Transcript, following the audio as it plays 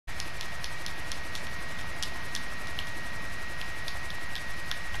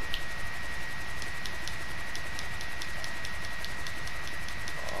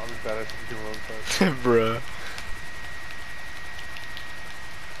side. I took the wrong side. Bruh.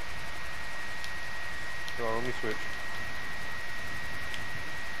 Hold on, let me switch.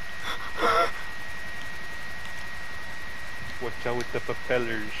 Watch out with the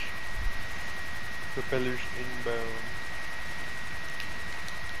propellers. Propellers inbound.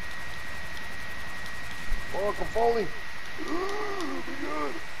 Fuck, I'm falling! Oh my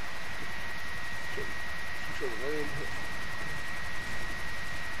god! She's trying to land.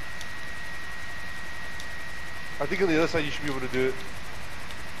 I think on the other side you should be able to do it.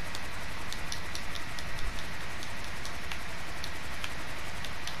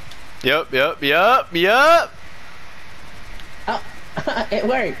 Yup. Oh, it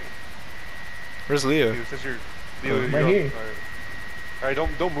worked. Where's Leo? Leo, since you're Right here. Alright,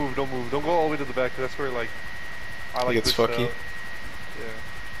 don't move. Don't go all the way to the back, 'cause that's where like I like gets this fucky. Yeah.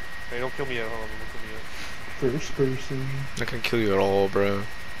 Hey, don't kill me yet. Hold on, don't kill me yet. First person. I can't kill you at all, bro.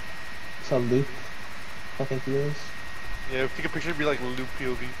 That's how Luke fucking feels. Yeah, if you take a picture, it'd be like Luke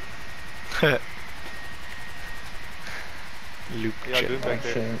POV. Luke. Yeah, I'll do it back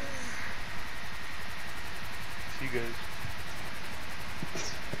there. Shit. See you guys.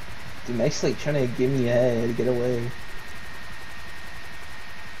 Dude, Mike's like trying to give me a head, get away.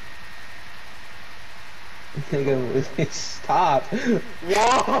 Stop.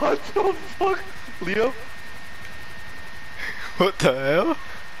 What the fuck? Leo? What the hell?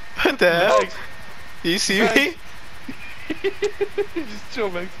 What the hell? Max. You see Max. me? Just chill,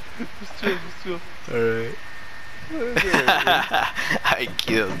 Max. Just chill. Alright. It's alright, I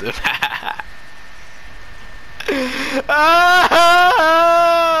killed him.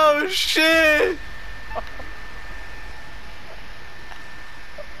 Oh shit!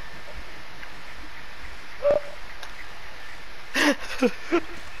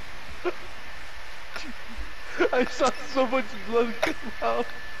 I saw so much blood come out.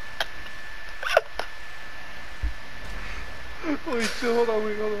 Wait, chill, hold on. Oh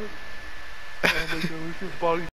my god, where's your body?